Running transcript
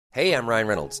Hey, I'm Ryan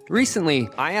Reynolds. Recently,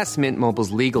 I asked Mint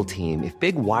Mobile's legal team if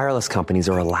big wireless companies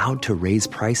are allowed to raise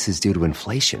prices due to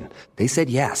inflation. They said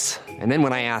yes. And then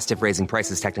when I asked if raising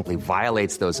prices technically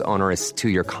violates those onerous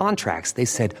two-year contracts, they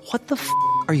said, "What the f***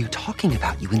 are you talking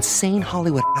about, you insane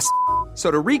Hollywood ass?" So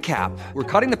to recap, we're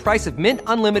cutting the price of Mint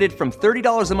Unlimited from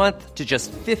 $30 a month to just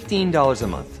 $15 a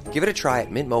month. Give it a try at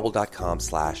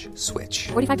mintmobile.com/switch.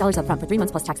 $45 up front for 3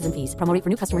 months plus taxes and fees. Promo rate for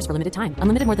new customers for limited time.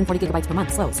 Unlimited more than 40 gigabytes per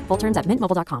month. Slows full terms at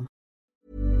mintmobile.com.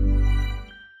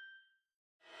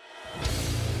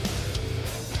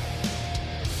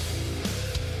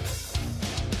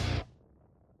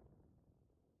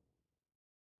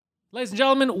 Ladies and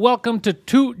gentlemen, welcome to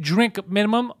Two Drink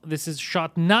Minimum. This is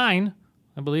shot 9,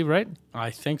 I believe, right? I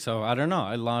think so. I don't know.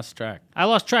 I lost track. I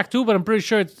lost track too, but I'm pretty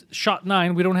sure it's shot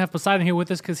 9. We don't have Poseidon here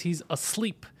with us because he's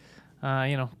asleep.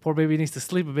 Poor baby needs to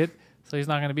sleep a bit, so he's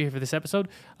not going to be here for this episode.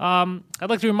 I'd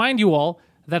like to remind you all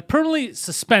that permanently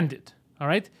suspended, all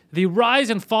right? The rise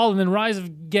and fall and then rise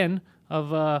again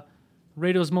of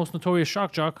radio's most notorious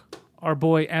shock jock, our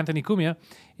boy Anthony Cumia,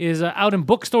 is out in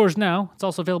bookstores now. It's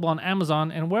also available on Amazon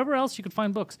and wherever else you could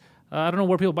find books. I don't know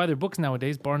where people buy their books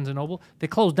nowadays, Barnes & Noble. They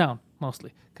closed down,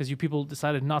 mostly, because you people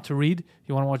decided not to read.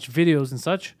 You want to watch videos and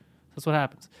such. That's what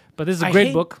happens. But this is a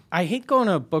great book. I hate going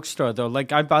to a bookstore, though.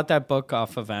 Like, I bought that book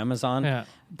off of Amazon. Yeah.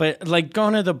 But, like,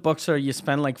 going to the bookstore, you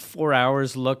spend, like, 4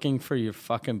 hours looking for your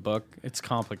fucking book. It's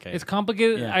complicated. It's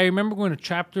complicated. Yeah. I remember going to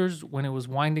Chapters when it was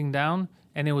winding down,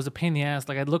 and it was a pain in the ass.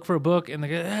 Like, I'd look for a book, and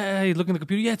like, you look in the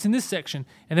computer, yeah, it's in this section.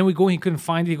 And then we go, and he couldn't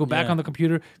find it. You go back on the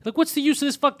computer. Like, what's the use of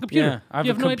this fucking computer? Yeah, I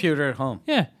have a computer at home.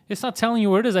 Yeah, it's not telling you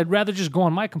where it is. I'd rather just go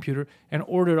on my computer and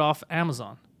order it off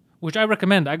Amazon, which I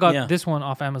recommend. I got this one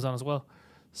off Amazon as well.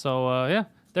 So,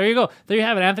 there you go. There you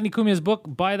have it. Anthony Cumia's book.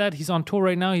 Buy that. He's on tour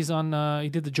right now. He's on, he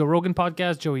did the Joe Rogan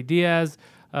podcast, Joey Diaz,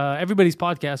 everybody's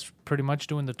podcast pretty much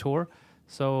doing the tour.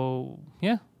 So,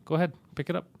 yeah, go ahead. Pick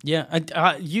it up.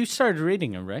 Yeah. You started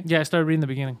reading it, right? Yeah, I started reading the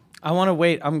beginning. I want to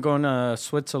wait. I'm going to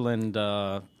Switzerland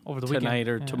Over the tonight weekend.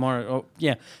 or tomorrow. Oh,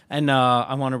 yeah. And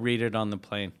I want to read it on the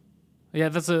plane. Yeah,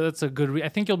 that's a good read. I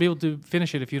think you'll be able to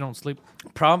finish it if you don't sleep.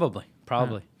 Probably.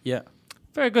 Yeah.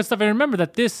 Very good stuff. And remember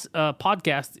that this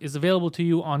podcast is available to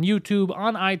you on YouTube,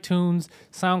 on iTunes,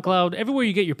 SoundCloud, everywhere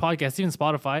you get your podcasts, even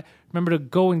Spotify. Remember to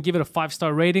go and give it a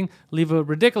 5-star rating. Leave a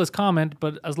ridiculous comment,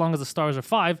 but as long as the stars are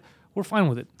 5, we're fine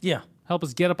with it. Yeah. Help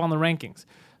us get up on the rankings.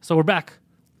 So we're back.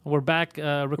 We're back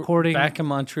recording. Back in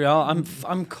Montreal.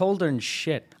 I'm colder than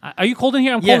shit. Are you cold in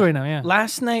here? I'm cold right now, yeah.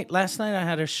 Last night I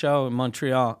had a show in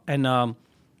Montreal, and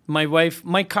my wife,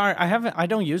 my car, I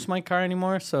don't use my car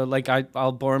anymore, so like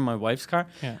I'll borrow my wife's car.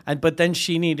 Yeah. But then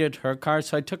she needed her car,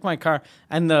 so I took my car,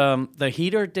 and the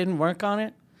heater didn't work on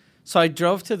it. So I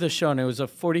drove to the show, and it was a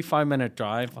 45-minute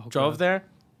drive. Drove there.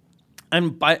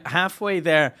 And by halfway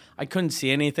there, I couldn't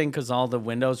see anything because all the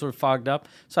windows were fogged up.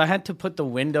 So I had to put the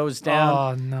windows down.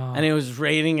 Oh, no. And it was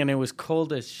raining, and it was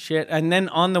cold as shit. And then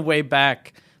on the way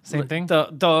back, Same thing?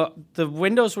 The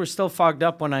windows were still fogged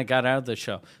up when I got out of the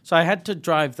show. So I had to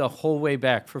drive the whole way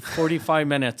back for 45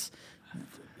 minutes.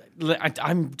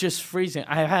 I'm just freezing.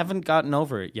 I haven't gotten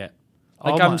over it yet.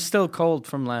 Like, I'm still cold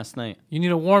from last night. You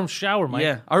need a warm shower, Mike.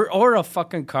 Yeah, or a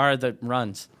fucking car that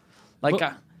runs. Like,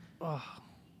 I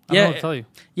don't know what to tell you.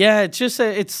 Yeah, it's just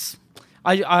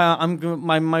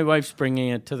my wife's bringing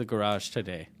it to the garage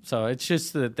today, so it's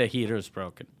just that the heater's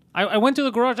broken. I went to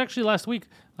the garage actually last week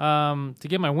to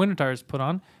get my winter tires put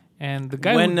on, and the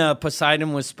guy when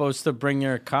Poseidon was supposed to bring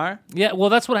your car. Yeah, well,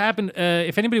 that's what happened.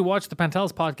 If anybody watched the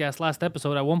Pantelis podcast last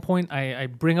episode, at one point I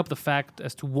bring up the fact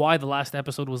as to why the last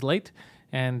episode was late,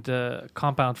 and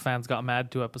Compound fans got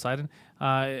mad to Poseidon.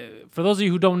 For those of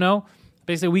you who don't know,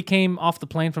 basically we came off the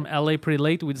plane from LA pretty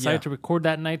late. We decided to record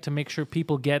that night to make sure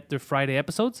people get their Friday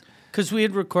episodes. Because we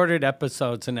had recorded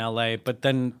episodes in LA, but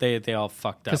then they all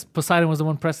fucked up. Because Poseidon was the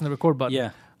one pressing the record button.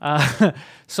 Yeah.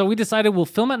 So we decided we'll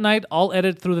film at night. I'll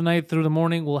edit through the night, through the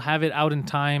morning. We'll have it out in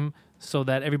time so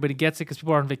that everybody gets it because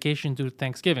people are on vacation due to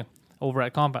Thanksgiving over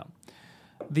at Compound.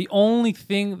 The only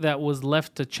thing that was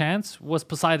left to chance was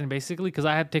Poseidon, basically, because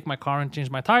I had to take my car and change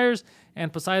my tires.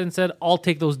 And Poseidon said, I'll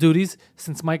take those duties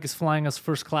since Mike is flying us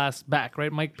first class back,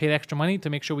 right? Mike paid extra money to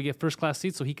make sure we get first class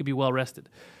seats so he could be well rested.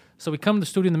 So we come to the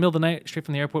studio in the middle of the night, straight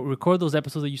from the airport. We record those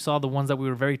episodes that you saw, the ones that we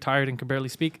were very tired and could barely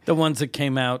speak. The ones that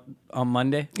came out on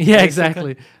Monday? Yeah,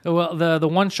 exactly. Well, the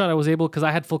one shot I was able, because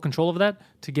I had full control of that,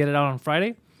 to get it out on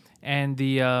Friday. And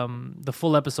the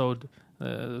full episode,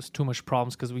 there's too much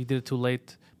problems because we did it too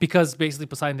late. Because basically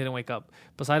Poseidon didn't wake up.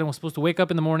 Poseidon was supposed to wake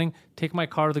up in the morning, take my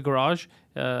car to the garage,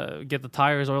 get the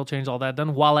tires, oil change, all that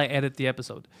done while I edit the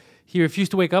episode. He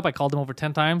refused to wake up. I called him over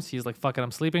 10 times. He's like, fuck it,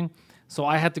 I'm sleeping. So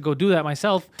I had to go do that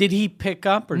myself. Did he pick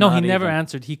up or No, not he never even?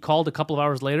 answered. He called a couple of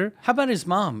hours later. How about his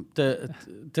mom?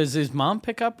 Does his mom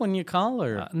pick up when you call,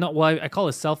 or No, well, I call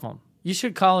his cell phone. you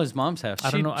should call his mom's house?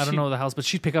 I don't know the house, but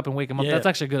she'd pick up and wake him up. Yeah. That's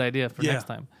actually a good idea for Yeah. next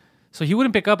time. So he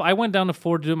wouldn't pick up. I went down to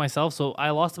Ford to do it myself, so I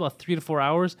lost about 3 to 4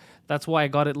 hours. That's why I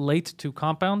got it late to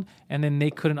Compound, and then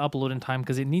they couldn't upload in time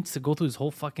because it needs to go through this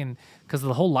whole fucking... Because of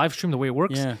the whole live stream, the way it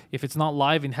works, Yeah. if it's not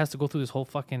live, it has to go through this whole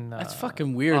fucking... That's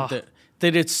fucking weird.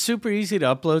 That it's super easy to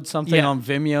upload something Yeah. on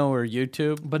Vimeo or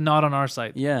YouTube. But not on our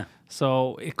site. Yeah.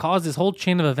 So it caused this whole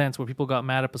chain of events where people got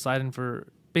mad at Poseidon for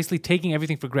basically taking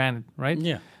everything for granted, right?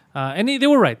 Yeah. And they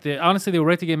were right. Honestly, they were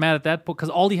right to get mad at that because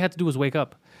all he had to do was wake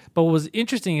up. But what was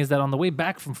interesting is that on the way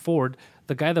back from Ford,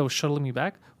 the guy that was shuttling me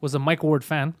back was a Mike Ward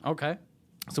fan. Okay.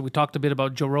 So we talked a bit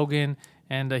about Joe Rogan,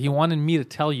 and he wanted me to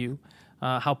tell you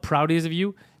how proud he is of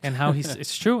you and how he's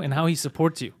it's true and how he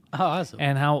supports you. Oh, awesome.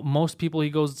 And how most people, he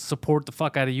goes, support the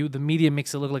fuck out of you. The media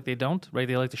makes it look like they don't, right?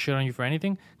 They like to shit on you for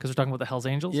anything because we're talking about the Hells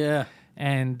Angels. Yeah.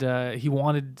 And he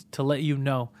wanted to let you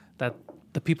know that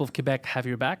the people of Quebec have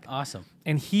your back. Awesome.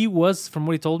 And he was, from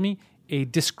what he told me, a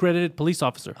discredited police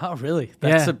officer. Oh, really?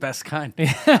 That's Yeah. the best kind.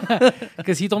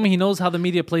 Because he told me he knows how the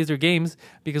media plays their games.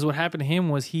 Because what happened to him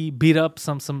was he beat up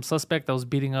some suspect that was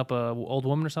beating up a old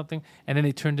woman or something, and then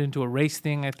they turned it into a race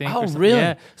thing, I think. Oh, or something. really?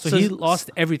 Yeah. So he lost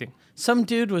everything, Some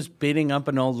dude was beating up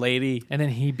an old lady. and then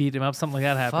he beat him up. Something like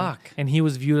that happened. Fuck. And he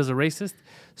was viewed as a racist.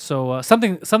 So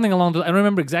something along those. I don't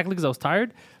remember exactly because I was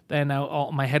tired, and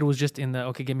my head was just in the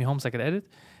okay, get me home so I could edit.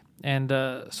 And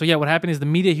so yeah, what happened is the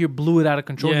media here blew it out of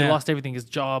control. He Yeah. lost everything: his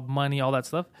job, money, all that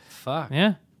stuff. Fuck.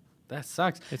 Yeah, That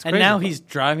sucks. It's and crazy. now he's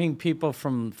driving people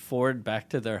from Ford back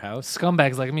to their house.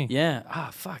 scumbags like me. Yeah. Ah,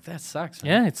 fuck. That sucks.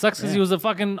 Man. Yeah, it sucks because he was a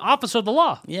fucking officer of the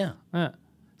law. Yeah. Yeah.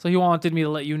 So he wanted me to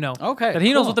let you know. Okay, That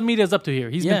he knows cool. what the media is up to here.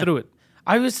 He's Yeah. been through it.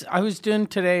 I was doing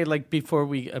today, like before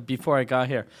I got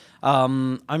here.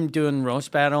 I'm doing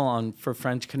roast battle for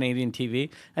French Canadian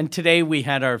TV, and today we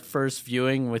had our first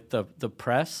viewing with the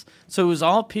press. So it was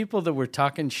all people that were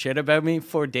talking shit about me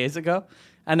 4 days ago,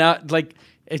 and I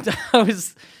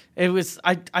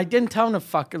didn't tell them to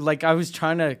fuck. Like I was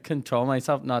trying to control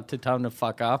myself not to tell them to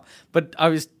fuck off, but I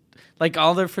was like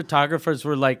all their photographers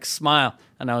were like smile,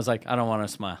 and I was like I don't want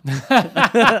to smile.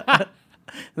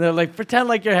 And they're like, pretend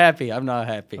like you're happy. I'm not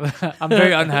happy. I'm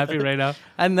very unhappy right now.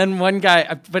 And then one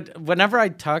guy, but whenever I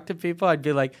talk to people, I'd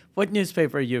be like, what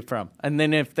newspaper are you from? And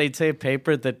then if they'd say a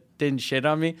paper that didn't shit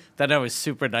on me, then I was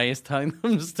super nice telling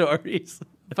them stories.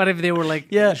 But if they were like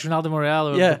Yeah. Journal de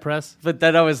Montréal or Yeah. the press. But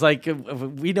then I was like,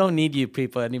 we don't need you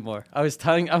people anymore. I was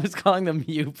calling them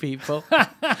you people.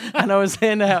 And I was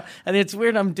saying how, and it's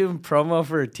weird I'm doing promo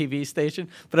for a TV station,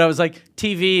 but I was like,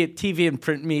 TV and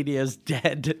print media is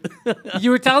dead.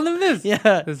 You were telling them this?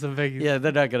 Yeah. This is a big... Yeah,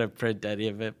 they're not going to print any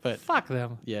of it, but Fuck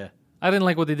them. yeah. I didn't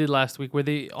like what they did last week, where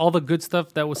all the good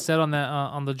stuff that was said on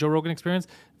the Joe Rogan Experience,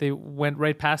 they went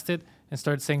right past it and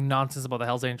started saying nonsense about the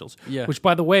Hells Angels. Yeah. Which,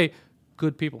 by the way,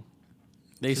 good people.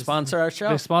 They sponsor our show.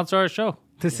 They sponsor our show.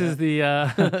 This is the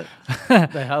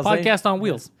The Hells podcast on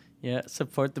wheels. Yeah,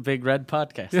 support the Big Red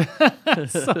podcast.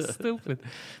 So stupid.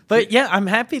 But yeah, I'm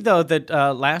happy though that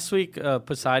last week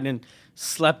Poseidon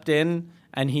slept in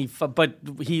and but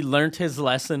he learned his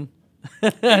lesson.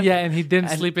 Yeah, and he didn't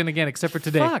sleep in again except for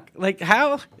today. Fuck, like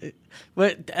how?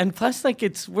 But and plus, like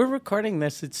we're recording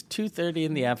this. It's 2:30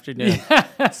 in the afternoon.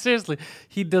 Seriously,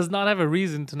 he does not have a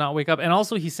reason to not wake up. And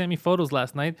also, he sent me photos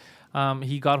last night.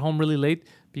 He got home really late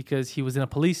because he was in a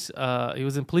police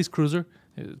cruiser.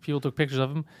 People took pictures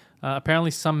of him. Apparently,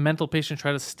 some mental patient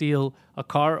tried to steal a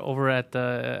car over at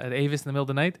Avis in the middle of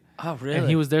the night. Oh, really? And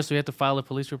he was there, so he had to file a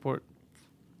police report.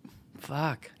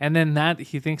 Fuck. And then that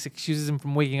he thinks excuses him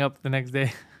from waking up the next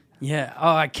day. Yeah.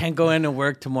 Oh, I can't go into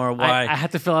work tomorrow. Why? I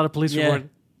had to fill out a police Yeah. report.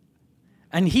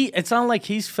 And it's not like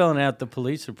he's filling out the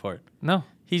police report. No.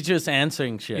 He's just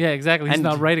answering shit. Yeah, exactly. He's And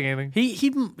not writing anything.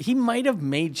 He might have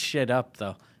made shit up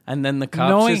though, and then the cops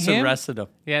Knowing just him? arrested him.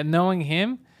 Yeah, knowing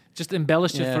him, just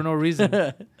embellished it Yeah. for no reason.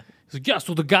 He's like, yeah,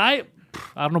 so the guy,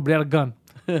 I don't know, but he had a gun.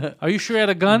 Are you sure he had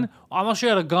a gun? I'm not sure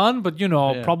he had a gun, but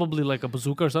probably like a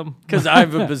bazooka or something. Because I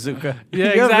have a bazooka.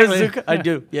 Yeah, You have a exactly. bazooka? I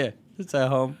do. Yeah, it's at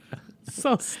home.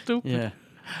 So stupid. Yeah.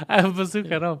 I have a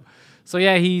bazooka at home. So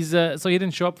yeah, so he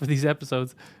didn't show up for these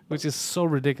episodes, which is so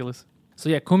ridiculous. So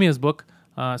yeah, Kumia's book,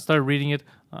 started reading it.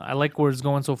 I like where it's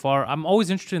going so far. I'm always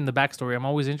interested in the backstory. I'm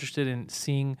always interested in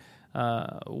seeing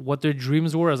what their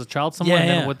dreams were as a child somewhere. Yeah, And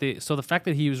then yeah. what they. So the fact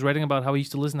that he was writing about how he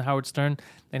used to listen to Howard Stern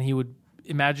and he would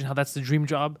imagine how that's the dream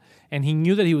job, and he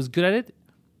knew that he was good at it,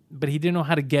 but he didn't know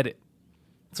how to get it.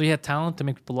 So he had talent to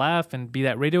make people laugh and be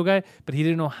that radio guy, but he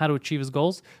didn't know how to achieve his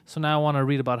goals. So now I want to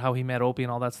read about how he met Opie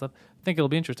and all that stuff. I think it'll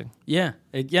be interesting. Yeah.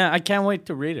 I can't wait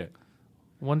to read it.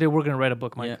 One day we're going to write a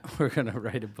book, Mike. Yeah, we're going to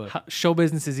write a book. Show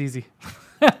business is easy.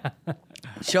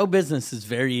 Show business is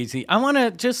very easy. I want to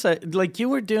just, like you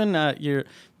were doing your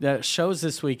shows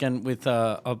this weekend with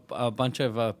a bunch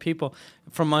of people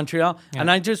from Montreal,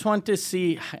 and I just want to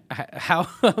see how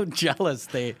jealous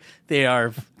they are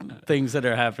of things that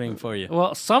are happening for you.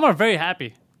 Well, some are very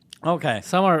happy. Okay.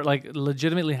 Some are like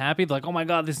legitimately happy. They're like, oh my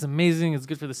God, this is amazing. It's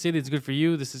good for the city. It's good for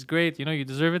you. This is great. You know, you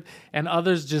deserve it. And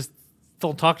others just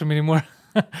don't talk to me anymore.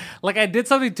 Like I did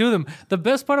something to them. The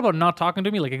best part about not talking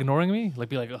to me, like ignoring me, like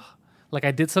be like, ugh, like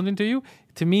I did something to you,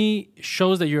 to me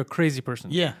shows that you're a crazy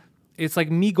person. Yeah. It's like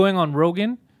me going on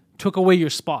Rogan took away your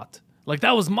spot. Like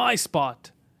that was my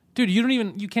spot. Dude,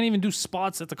 you can't even do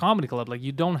spots at the comedy club. Like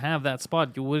you don't have that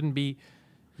spot. You wouldn't be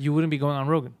going on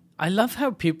Rogan. I love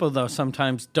how people though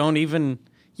sometimes don't even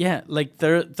like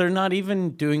they're not even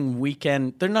doing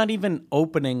weekend. They're not even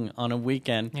opening on a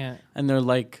weekend. Yeah. And they're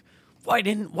like,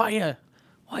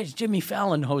 why is Jimmy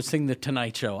Fallon hosting the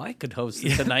Tonight Show? I could host the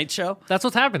Tonight Show. That's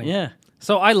what's happening. Yeah.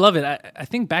 So I love it. I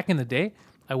think back in the day,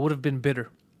 I would have been bitter.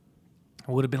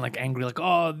 I would have been like angry, like,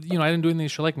 oh, you know, I didn't do anything, you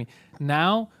should like me.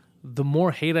 Now, the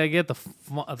more hate I get, the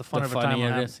funner of a time funnier I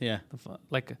have. it is, yeah.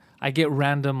 Like I get a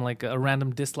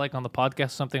random dislike on the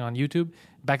podcast, something on YouTube.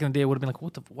 Back in the day, I would have been like,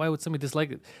 why would somebody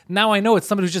dislike it? Now I know it's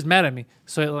somebody who's just mad at me.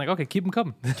 So I'm like, okay, keep them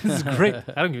coming. This is great.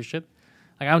 I don't give a shit.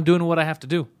 Like I'm doing what I have to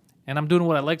do. And I'm doing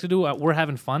what I like to do. We're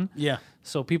having fun. Yeah.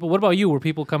 So people, what about you? Were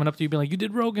people coming up to you being like, you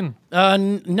did Rogan?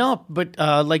 No, but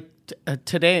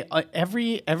today,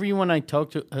 everyone I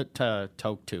talk to,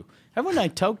 everyone I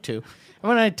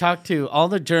talk to, all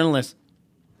the journalists,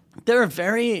 they're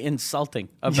very insulting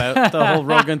about the whole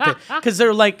Rogan thing. Because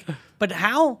they're like, but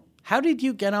how did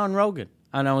you get on Rogan?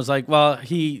 And I was like, well, I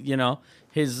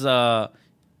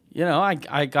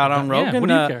got on Rogan. What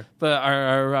do you care? But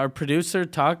our producer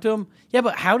talked to him. Yeah,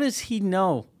 but how does he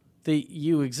know that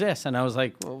you exist? And I was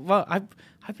like, well,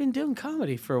 I've been doing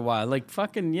comedy for a while. Like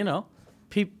fucking,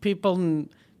 people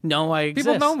know I exist.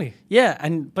 People know me. Yeah,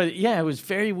 it was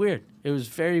very weird. It was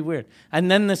very weird.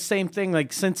 And then the same thing,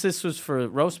 like since this was for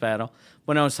Roast Battle,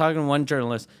 when I was talking to one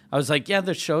journalist, I was like, yeah,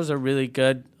 the shows are really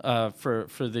good for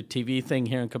the TV thing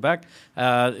here in Quebec.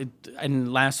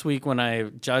 And last week when I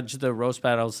judged the Roast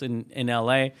Battles in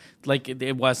LA, like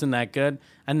it wasn't that good.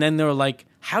 And then they were like,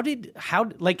 how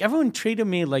everyone treated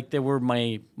me like they were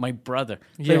my brother.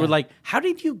 They were like, how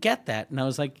did you get that? And I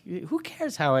was like, who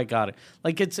cares how I got it?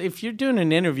 Like if you're doing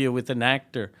an interview with an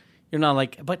actor, you're not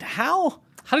like, but how?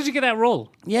 How did you get that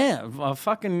role? Yeah,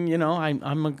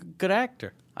 I'm a good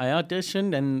actor. I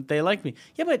auditioned and they like me.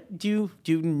 Yeah, but do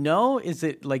you know? Is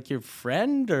it like your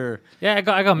friend or? Yeah, I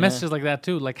got messages like that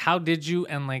too. Like, how did you?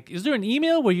 And like, is there an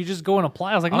email where you just go and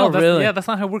apply? I was like, no, really? Yeah, that's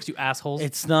not how it works, you assholes.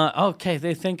 It's not. Okay,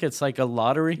 they think it's like a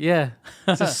lottery. Yeah,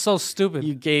 it's just so stupid.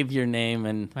 You gave your name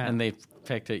and they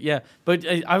picked it. Yeah, but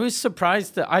I was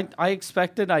surprised that I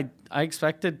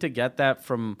expected to get that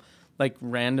from like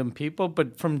random people,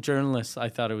 but from journalists, I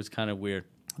thought it was kind of weird.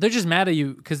 They're just mad at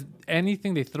you because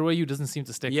anything they throw at you doesn't seem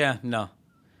to stick. Yeah, no.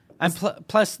 And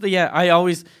plus, I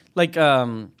always, like,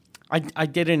 I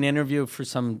did an interview for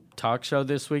some talk show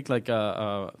this week, like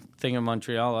a thing in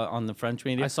Montreal on the French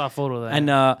media. I saw a photo of that. And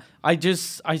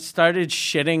I started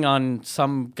shitting on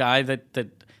some guy that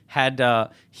had,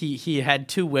 he had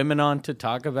two women on to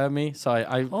talk about me. So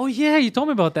I oh, yeah, you told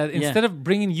me about that. Instead of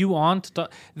bringing you on to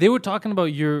talk, they were talking about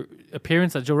your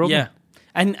appearance at Joe Rogan. Yeah.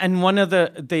 And one of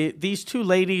these two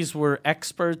ladies were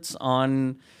experts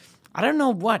on, I don't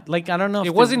know what. Like, I don't know.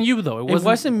 It wasn't you though. It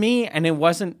wasn't me, and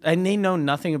they know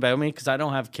nothing about me because I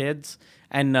don't have kids.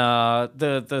 And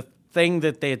the thing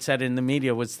that they had said in the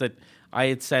media was that I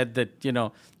had said that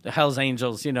the Hell's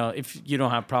Angels, if you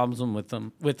don't have problems with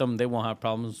them, they won't have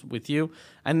problems with you.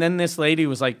 And then this lady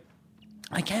was like,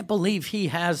 I can't believe he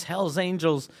has Hell's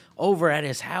Angels over at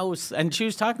his house. And she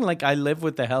was talking like I live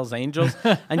with the Hell's Angels.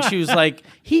 And she was like,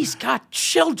 he's got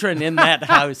children in that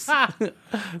house.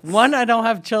 One, I don't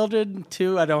have children.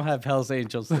 Two, I don't have Hell's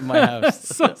Angels in my house.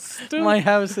 So stupid. My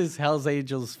house is Hell's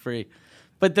Angels free.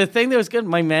 But the thing that was good,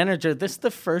 my manager, this is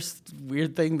the first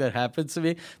weird thing that happens to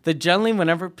me. That generally,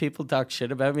 whenever people talk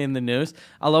shit about me in the news,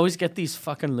 I'll always get these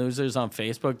fucking losers on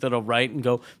Facebook that'll write and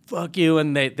go, fuck you,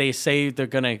 and they say they're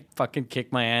going to fucking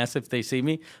kick my ass if they see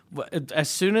me. As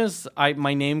soon as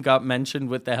my name got mentioned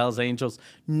with the Hells Angels,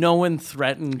 no one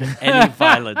threatened any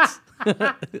violence.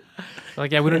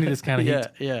 Like, yeah, we don't need this kind of heat.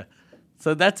 Yeah.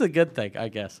 So that's a good thing, I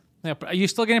guess. Yeah, you're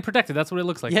still getting protected. That's what it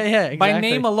looks like. Yeah, exactly. By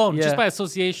name alone, Yeah. just by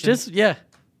association.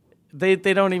 They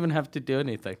don't even have to do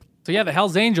anything. So yeah, the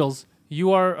Hells Angels.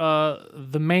 You are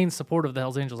the main supporter of the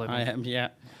Hells Angels. I think. I am, yeah.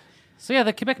 So yeah,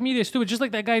 the Quebec media is stupid. Just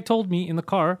like that guy told me in the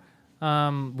car. We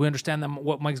understand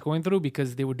what Mike's going through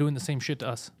because they were doing the same shit to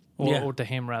us, or to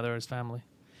him rather, his family.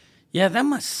 Yeah, that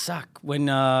must suck when,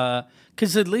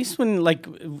 because at least when, like,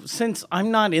 since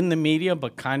I'm not in the media,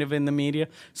 but kind of in the media,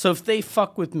 so if they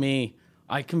fuck with me,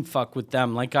 I can fuck with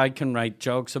them. Like, I can write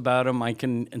jokes about them. I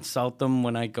can insult them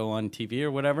when I go on TV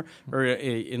or whatever, or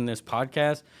in this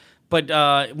podcast. But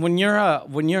when you're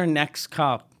an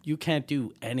ex-cop, you can't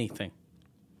do anything.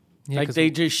 Yeah, like, they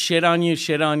just shit on you.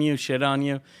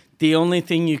 The only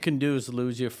thing you can do is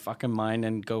lose your fucking mind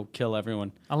and go kill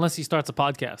everyone. Unless he starts a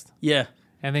podcast. Yeah.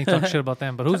 And then he talks shit about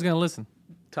them. But who's going to listen?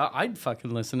 I'd fucking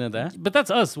listen to that. But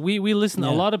that's us. We listen. Yeah.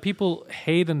 A lot of people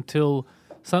hate until,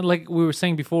 like we were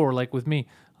saying before, like with me,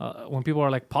 when people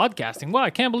are like, podcasting. Wow, I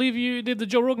can't believe you did the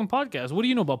Joe Rogan podcast. What do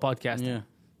you know about podcasting? Yeah.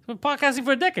 I've been podcasting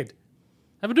for a decade.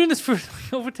 I've been doing this for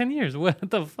over 10 years.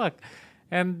 What the fuck?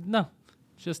 And no,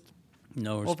 just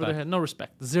No over respect. their head. No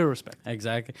respect. Zero respect.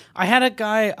 Exactly. I had a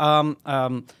guy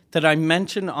that I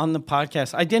mentioned on the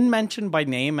podcast. I didn't mention by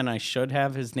name, and I should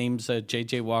have. His name's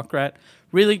JJ Walkrat.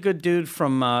 Really good dude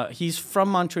he's from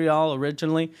Montreal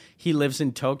originally. He lives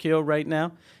in Tokyo right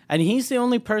now. And he's the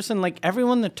only person, like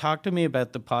everyone that talked to me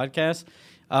about the podcast,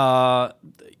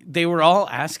 they were all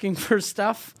asking for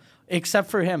stuff except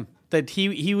for him. That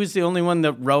he was the only one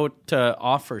that wrote to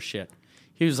offer shit.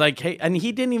 He was like, hey, and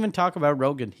he didn't even talk about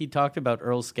Rogan. He talked about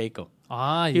Earl Skakel.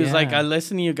 He was like, I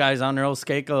listened to you guys on Earl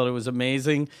Skakel. It was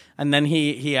amazing. And then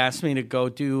he asked me to go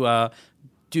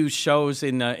do shows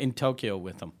in Tokyo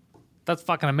with him. That's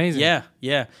fucking amazing. Yeah,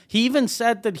 yeah. He even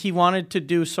said that he wanted to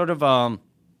do sort of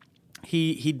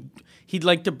he'd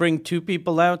like to bring two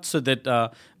people out so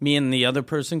that me and the other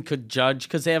person could judge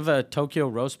because they have Tokyo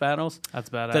roast battles. That's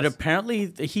badass. That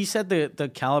apparently he said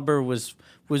the caliber was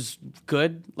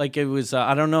good. Like it was.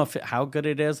 I don't know how good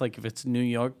it is. Like if it's New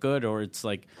York good or it's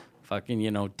like fucking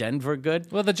Denver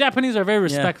good. Well, the Japanese are very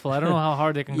respectful. I don't know how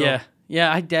hard they can go. Yeah.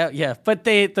 Yeah, I doubt. Yeah, but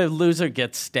the loser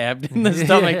gets stabbed in the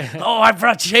stomach. Oh, I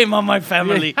brought shame on my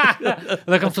family.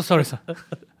 Like, I'm so sorry, sir.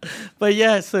 But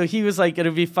yeah, so he was like,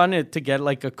 it'd be fun to get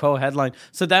like a co-headline.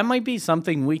 So that might be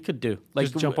something we could do. Like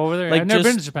Just jump over there. Like I've never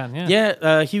been to Japan. Yeah.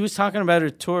 Yeah, he was talking about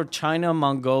a tour: China,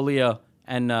 Mongolia,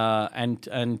 and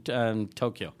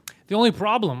Tokyo. The only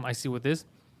problem I see with this,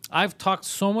 I've talked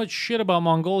so much shit about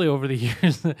Mongolia over the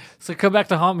years. So come back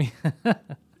to haunt me.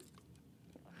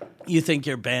 You think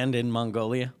you're banned in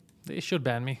Mongolia? They should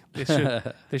ban me. They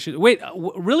should. They should. Wait,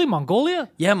 really,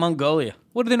 Mongolia? Yeah, Mongolia.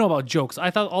 What do they know about jokes?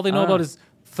 I thought all they know about is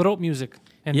throat music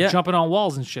and jumping on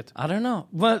walls and shit. I don't know.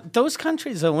 Well, those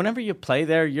countries, though, whenever you play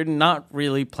there, you're not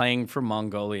really playing for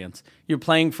Mongolians. You're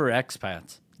playing for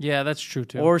expats. Yeah, that's true,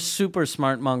 too. Or super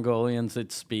smart Mongolians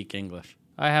that speak English.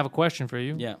 I have a question for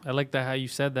you. Yeah. I like that how you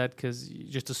said that because you're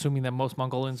just assuming that most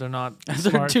Mongolians are not They're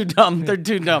smart. too dumb. They're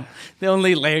too dumb. The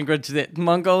only language that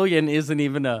Mongolian isn't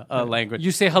even a language.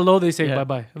 You say hello, they say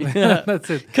bye-bye.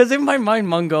 That's it. Because in my mind,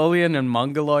 Mongolian and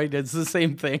Mongoloid is the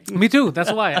same thing. Me too.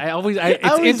 That's why.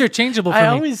 It's interchangeable for me. I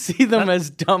always see them as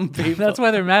dumb people. That's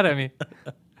why they're mad at me.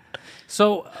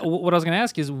 So what I was going to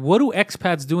ask is, what do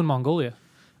expats do in Mongolia?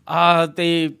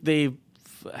 They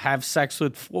have sex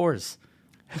with fours.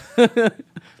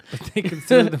 They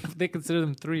consider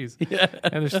them threes,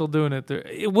 and they're still doing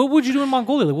it. What would you do in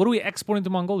Mongolia? Like, what are we exporting to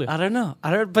Mongolia? I don't know.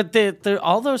 But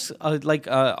all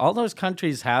those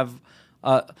countries have.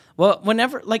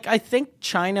 Whenever I think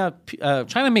China.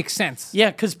 China makes sense.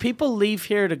 Yeah, because people leave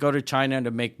here to go to China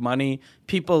to make money.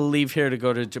 People leave here to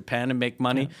go to Japan and make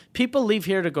money. Yeah. People leave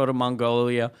here to go to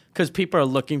Mongolia because people are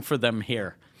looking for them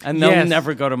here. And they'll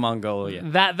never go to Mongolia.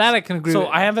 That I can agree with. So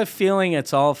I have a feeling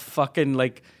it's all fucking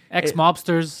like...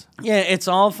 ex-mobsters. Yeah, it's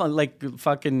all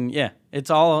it's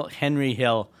all Henry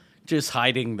Hill just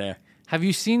hiding there. Have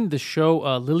you seen the show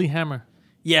Lilyhammer?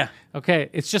 Yeah.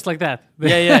 Okay, it's just like that.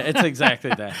 Yeah, it's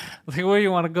exactly that. Like, where you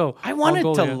want to go? I wanted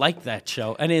to like that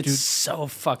show, and it's so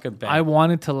fucking bad. I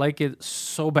wanted to like it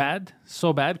so bad,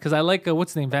 because I like,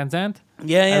 what's his name, Van Zandt?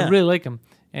 Yeah. I really like him.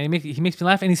 And he makes me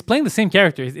laugh, and he's playing the same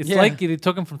character. It's like they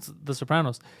took him from The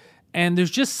Sopranos. And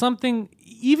there's just something,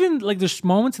 even like there's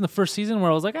moments in the first season where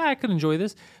I was like, I could enjoy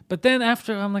this. But then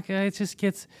after, I'm like, it just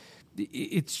gets,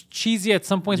 it's cheesy at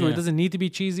some points where it doesn't need to be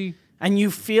cheesy. And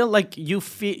you feel like you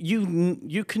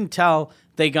can tell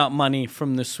they got money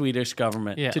from the Swedish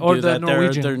government to or do the that.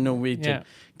 Norwegian. They're Norwegian. Yeah.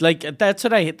 Like that's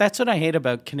what I hate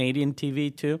about Canadian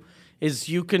TV too. Is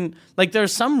you can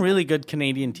there's some really good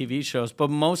Canadian TV shows, but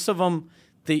most of them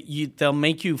they'll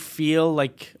make you feel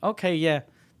like, okay, yeah,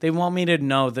 They want me to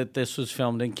know that this was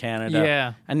filmed in Canada.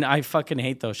 Yeah. And I fucking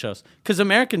hate those shows. Because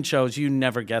American shows, you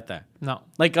never get that. No.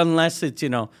 Like, unless it's,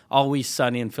 Always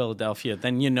Sunny in Philadelphia,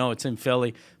 then it's in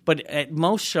Philly. But at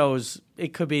most shows,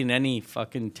 it could be in any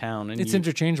fucking town. And It's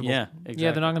interchangeable. Yeah, exactly.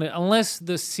 Yeah, they're not going to, unless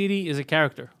the city is a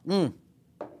character.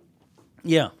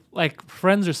 Yeah. Like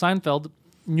Friends or Seinfeld,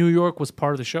 New York was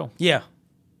part of the show. Yeah.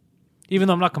 Even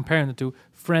though I'm not comparing the two,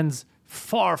 Friends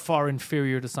far, far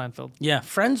inferior to Seinfeld. Yeah.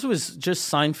 Friends was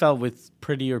just Seinfeld with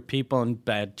prettier people and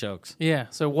bad jokes. Yeah,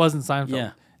 so it wasn't Seinfeld.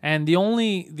 Yeah. And the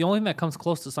only thing that comes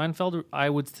close to Seinfeld, I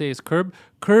would say, is Curb.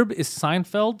 Curb is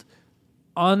Seinfeld,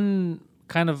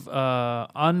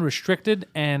 unrestricted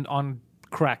and on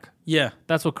crack. Yeah.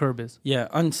 That's what Curb is. Yeah,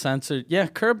 uncensored. Yeah,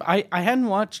 Curb. I hadn't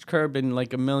watched Curb in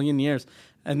like a million years.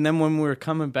 And then when we were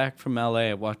coming back from LA,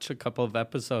 I watched a couple of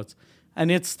episodes. And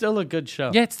it's still a good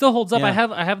show. Yeah, it still holds up. Yeah.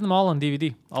 I have them all on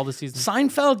DVD, all the seasons.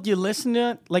 Seinfeld, you listen to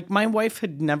it. Like, my wife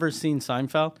had never seen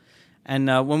Seinfeld. And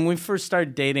when we first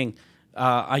started dating,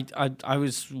 I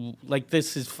was like,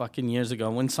 this is fucking years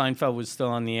ago when Seinfeld was still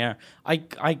on the air.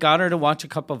 I got her to watch a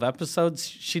couple of episodes.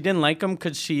 She didn't like them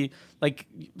because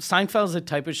Seinfeld's a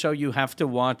type of show you have to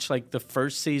watch like the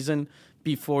first season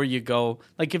before you go.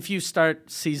 Like, if you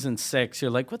start season 6,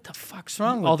 you're like, what the fuck's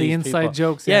wrong with all the these inside people?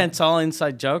 jokes. Yeah, it's all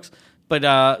inside jokes.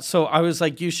 But so I was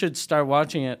like, you should start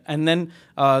watching it. And then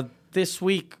this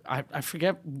week, I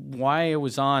forget why it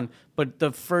was on, but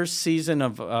the first season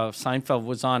of Seinfeld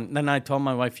was on. Then I told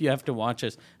my wife, you have to watch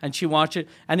this. And she watched it,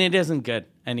 and it isn't good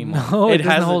anymore. No, it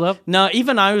doesn't hold up? No,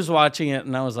 even I was watching it,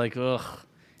 and I was like, ugh,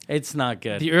 it's not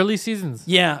good. The early seasons.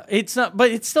 Yeah, it's not, but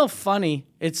it's still funny.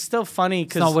 It's still funny.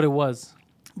 It's not what it was.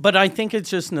 But I think it's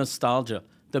just nostalgia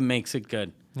that makes it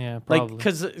good. Yeah, probably.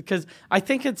 Like, because I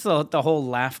think it's the whole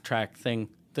laugh track thing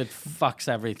that fucks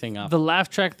everything up. The laugh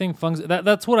track thing funks.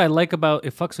 That's what I like about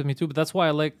it. Fucks with me too. But that's why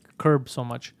I like Curb so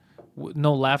much.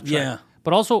 No laugh track. Yeah.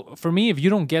 But also for me, if you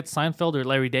don't get Seinfeld or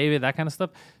Larry David, that kind of stuff,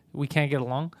 we can't get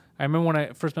along. I remember when I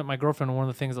first met my girlfriend, one of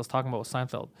the things I was talking about was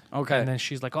Seinfeld. Okay. And then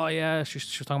she's like, "Oh yeah," she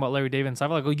was talking about Larry David and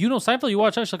Seinfeld. I go, "You know Seinfeld? You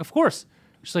watch that?" She's like, "Of course."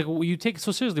 She's like, well, you take it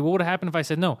so seriously. What would have happened if I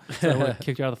said no? So I would have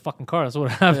kicked you out of the fucking car. That's what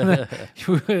would have happened.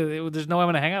 There's no way I'm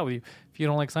going to hang out with you if you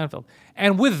don't like Seinfeld.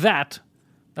 And with that,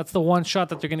 that's the one shot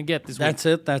that they're going to get this week. That's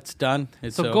it. That's done.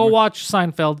 It's So over. go watch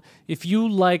Seinfeld. If you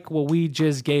like what we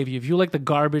just gave you, if you like the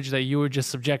garbage that you were just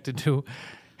subjected to,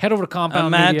 head over to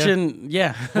Compound Media.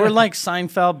 Yeah, we're like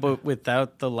Seinfeld, but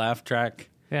without the laugh track.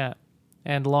 Yeah,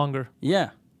 and longer. Yeah,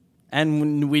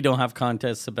 and we don't have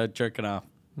contests about jerking off.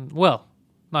 Well,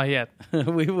 not yet.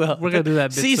 We will. We're going to do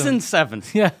that bit Season soon. 7.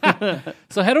 Yeah.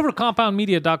 So head over to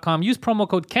compoundmedia.com. Use promo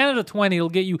code Canada20. It'll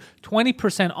get you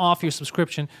 20% off your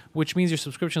subscription, which means your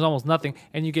subscription is almost nothing.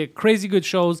 And you get crazy good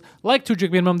shows like Two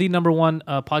Drink Minimum, the #1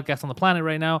 podcast on the planet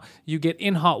right now. You get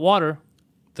In Hot Water.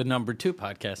 The #2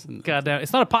 podcast. Goddamn.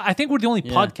 It's not a I think we're the only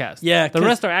podcast. Yeah, The 'cause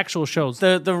rest are actual shows.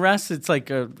 The rest, it's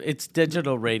like it's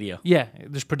digital radio. Yeah.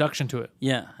 There's production to it.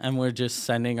 Yeah, and we're just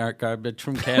sending our garbage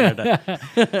from Canada.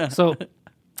 So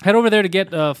head over there to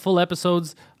get full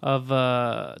episodes of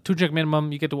Two Drink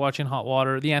Minimum. You get to watch In Hot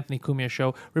Water, The Anthony Cumia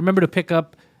Show. Remember to pick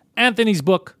up Anthony's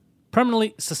book,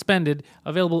 Permanently Suspended,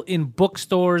 available in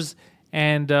bookstores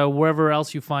and wherever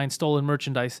else you find stolen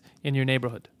merchandise in your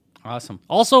neighborhood. Awesome.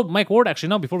 Also, Mike Ward, actually,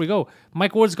 no, before we go,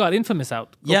 Mike Ward's got Infamous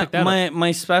out. Go pick that up.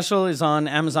 my special is on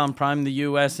Amazon Prime, the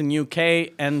US and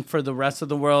UK, and for the rest of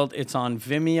the world, it's on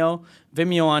Vimeo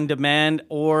on demand,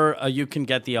 or you can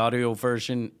get the audio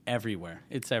version everywhere.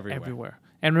 It's everywhere.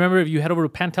 And remember, if you head over to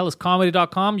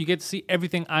panteliscomedy.com, you get to see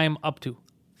everything I am up to.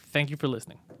 Thank you for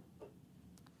listening.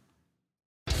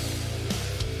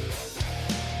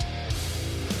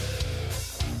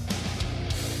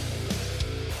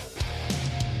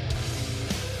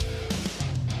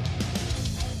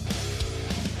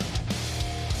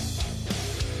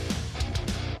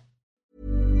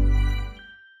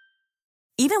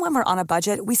 Even when we're on a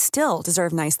budget, we still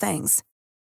deserve nice things.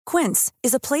 Quince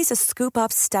is a place to scoop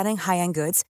up stunning high-end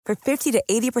goods for 50 to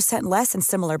 80% less than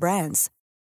similar brands.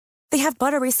 They have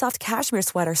buttery soft cashmere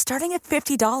sweaters starting at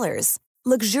 $50,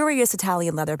 luxurious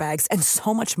Italian leather bags, and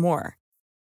so much more.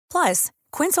 Plus,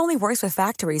 Quince only works with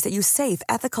factories that use safe,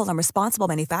 ethical, and responsible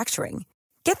manufacturing.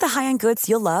 Get the high-end goods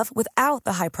you'll love without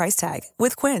the high price tag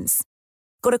with Quince.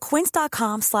 Go to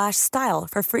quince.com/style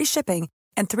for free shipping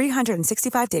and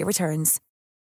 365-day returns.